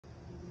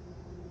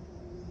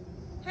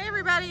Hey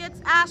everybody,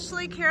 it's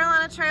Ashley,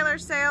 Carolina Trailer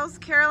Sales,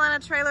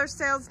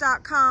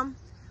 carolinatrailersales.com.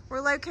 We're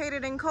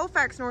located in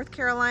Colfax, North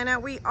Carolina.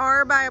 We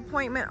are by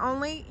appointment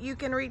only. You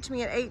can reach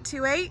me at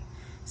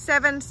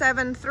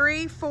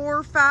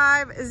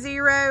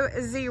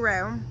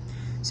 828-773-4500.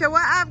 So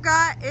what I've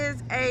got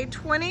is a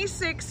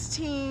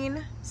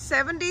 2016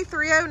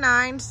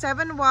 7309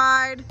 7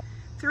 wide,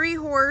 3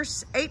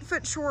 horse,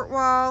 8-foot short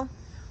wall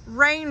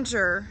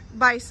Ranger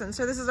Bison.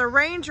 So this is a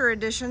Ranger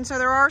edition, so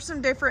there are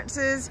some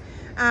differences,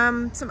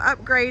 some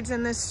upgrades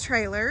in this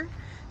trailer.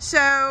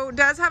 So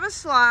does have a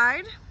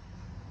slide,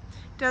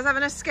 does have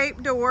an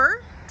escape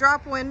door,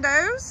 drop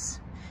windows,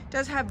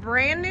 does have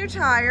brand new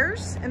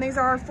tires, and these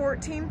are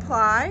 14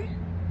 ply.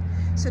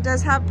 So it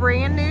does have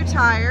brand new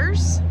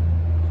tires.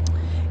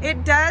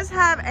 It does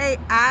have a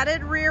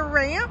added rear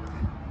ramp.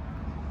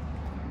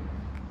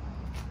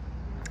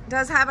 It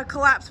does have a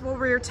collapsible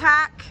rear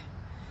tack.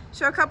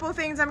 So a couple of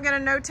things I'm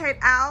going to notate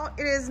out.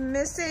 It is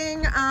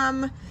missing,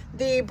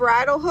 the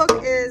bridle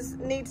hook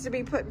needs to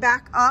be put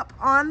back up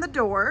on the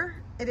door.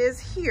 It is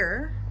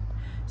here.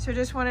 So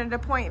just wanted to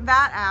point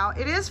that out.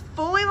 It is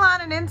fully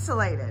lined and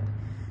insulated.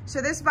 So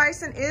this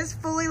Bison is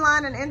fully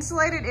lined and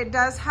insulated. It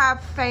does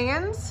have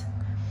fans.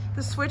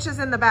 The switch is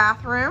in the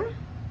bathroom.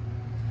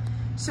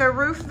 So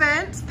roof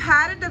vents,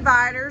 padded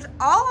dividers,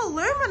 all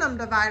aluminum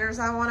dividers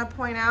I want to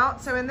point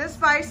out. So in this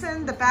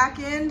Bison, the back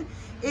end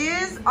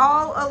is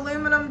all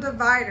aluminum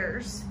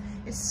dividers.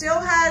 It still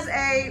has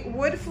a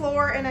wood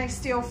floor and a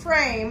steel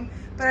frame,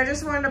 but I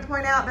just wanted to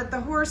point out that the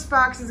horse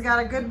box has got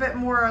a good bit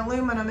more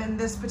aluminum in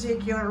this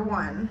particular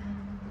one.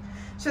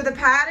 So the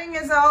padding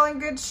is all in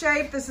good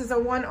shape. This is a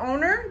one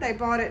owner. They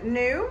bought it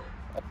new.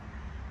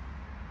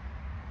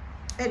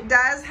 It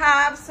does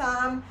have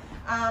some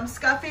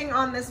scuffing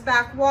on this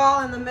back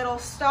wall in the middle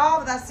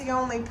stall, but that's the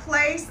only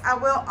place. I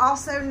will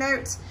also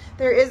note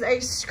there is a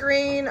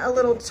screen a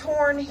little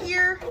torn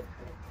here.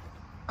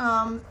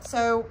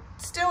 So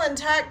still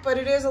intact, but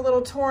it is a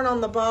little torn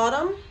on the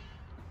bottom.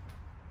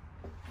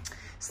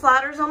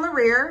 Sliders on the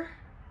rear.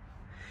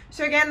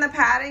 So again, the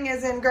padding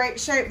is in great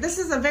shape. This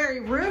is a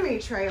very roomy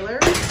trailer.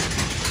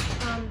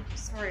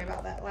 Sorry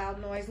about that loud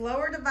noise.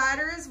 Lower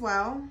divider as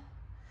well.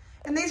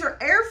 And these are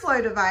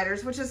airflow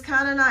dividers, which is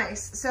kind of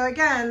nice. So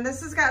again,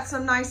 this has got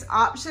some nice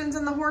options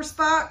in the horse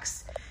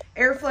box.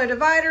 Airflow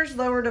dividers,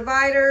 lower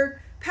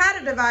divider,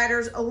 padded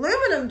dividers,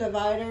 aluminum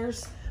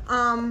dividers,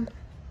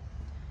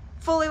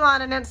 fully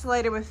lined and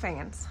insulated with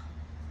fans.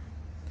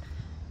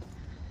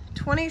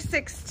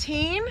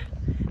 2016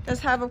 does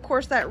have, of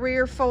course, that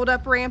rear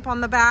fold-up ramp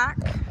on the back.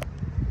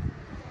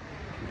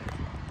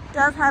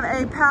 Does have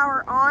a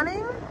power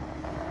awning.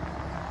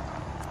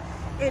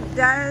 It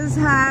does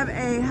have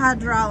a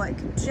hydraulic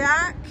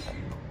jack.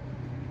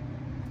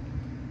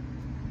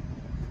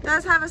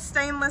 Does have a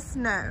stainless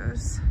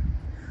nose.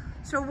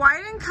 So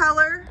white in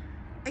color,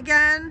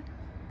 again,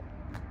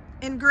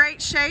 in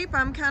great shape.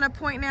 I'm kind of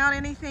pointing out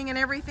anything and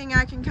everything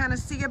I can kind of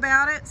see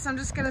about it. So I'm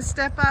just going to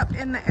step up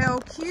in the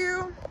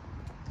LQ.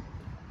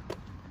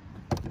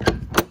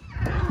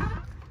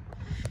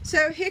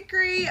 So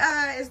hickory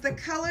is the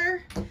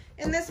color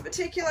in this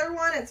particular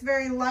one. It's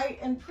very light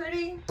and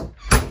pretty.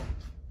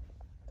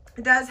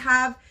 It does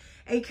have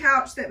a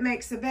couch that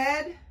makes a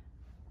bed.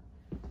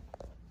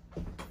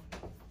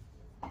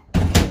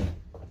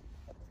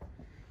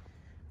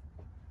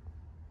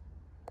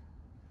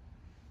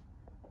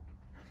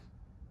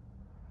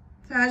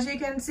 So as you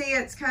can see,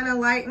 it's kind of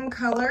light in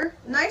color.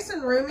 Nice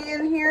and roomy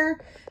in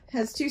here.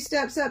 Has 2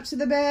 steps up to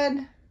the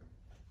bed.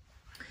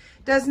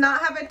 Does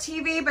not have a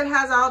TV, but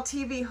has all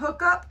TV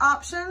hookup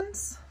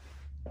options.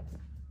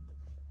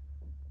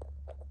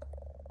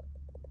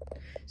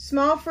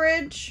 Small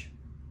fridge,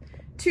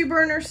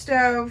 2-burner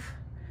stove,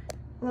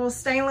 a little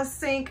stainless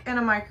sink, and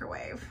a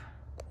microwave.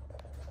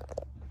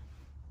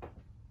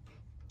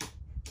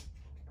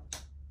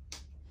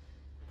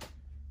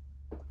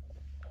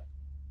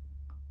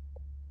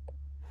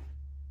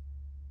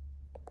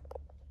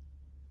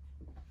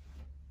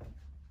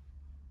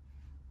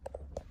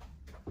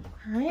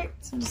 All right,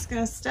 so I'm just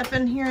gonna step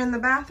in here in the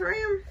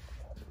bathroom.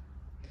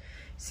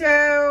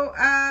 So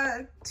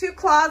 2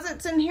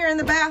 closets in here in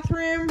the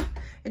bathroom.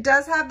 It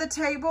does have the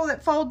table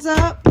that folds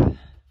up.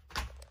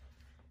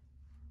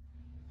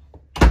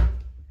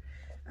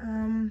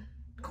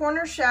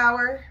 Corner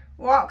shower,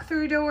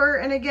 walk-through door,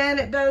 and again,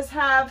 it does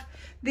have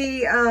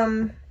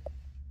the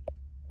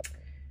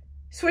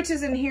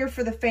switches in here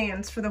for the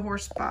fans for the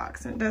horse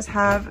box. And it does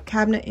have a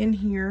cabinet in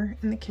here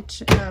in the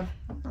kitchen,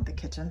 not the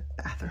kitchen,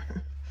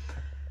 bathroom.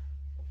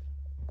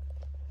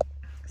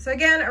 So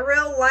again, a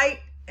real light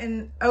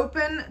and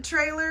open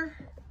trailer.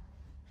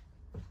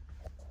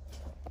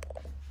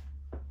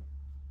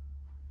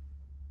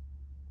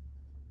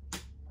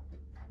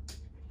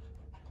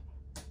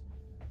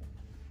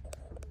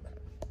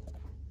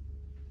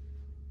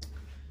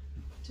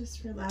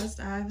 Just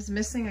realized I was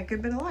missing a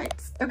good bit of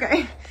lights.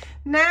 Okay,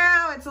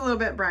 now it's a little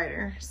bit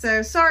brighter.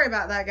 So sorry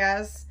about that,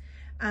 guys.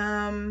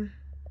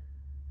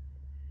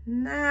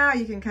 Now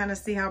you can kind of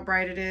see how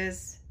bright it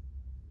is.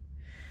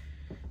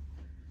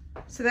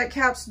 So that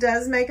couch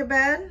does make a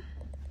bed.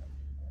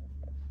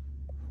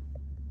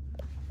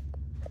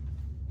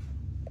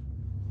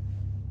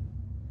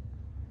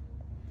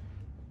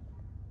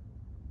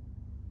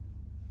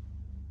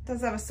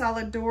 Does have a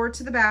solid door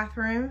to the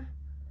bathroom.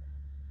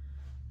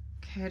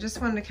 Okay, I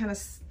just wanted to kind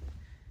of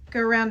go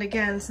around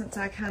again since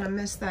I kind of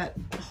missed that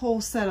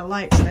whole set of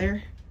lights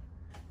there.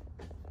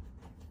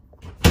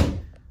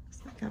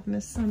 Looks like I've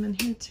missed some in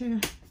here too.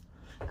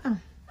 Oh.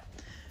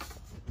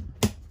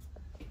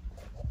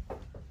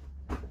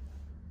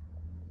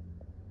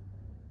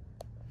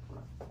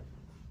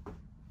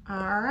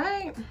 All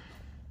right.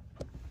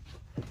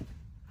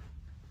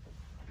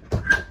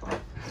 So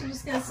I'm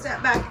just gonna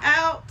step back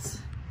out.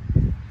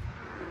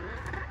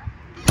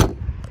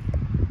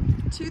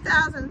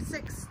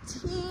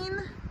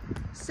 2016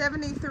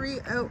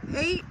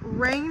 7308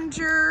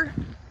 Ranger,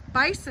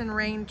 Bison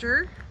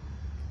Ranger.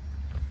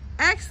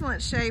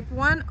 Excellent shape,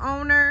 one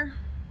owner.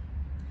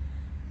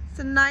 It's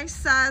a nice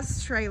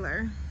sized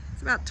trailer.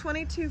 It's about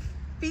 22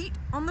 feet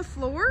on the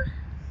floor.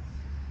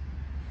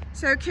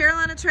 So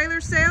Carolina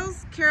Trailer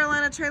Sales,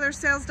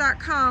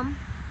 carolinatrailersales.com.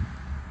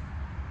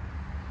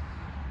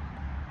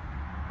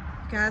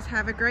 You guys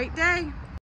have a great day.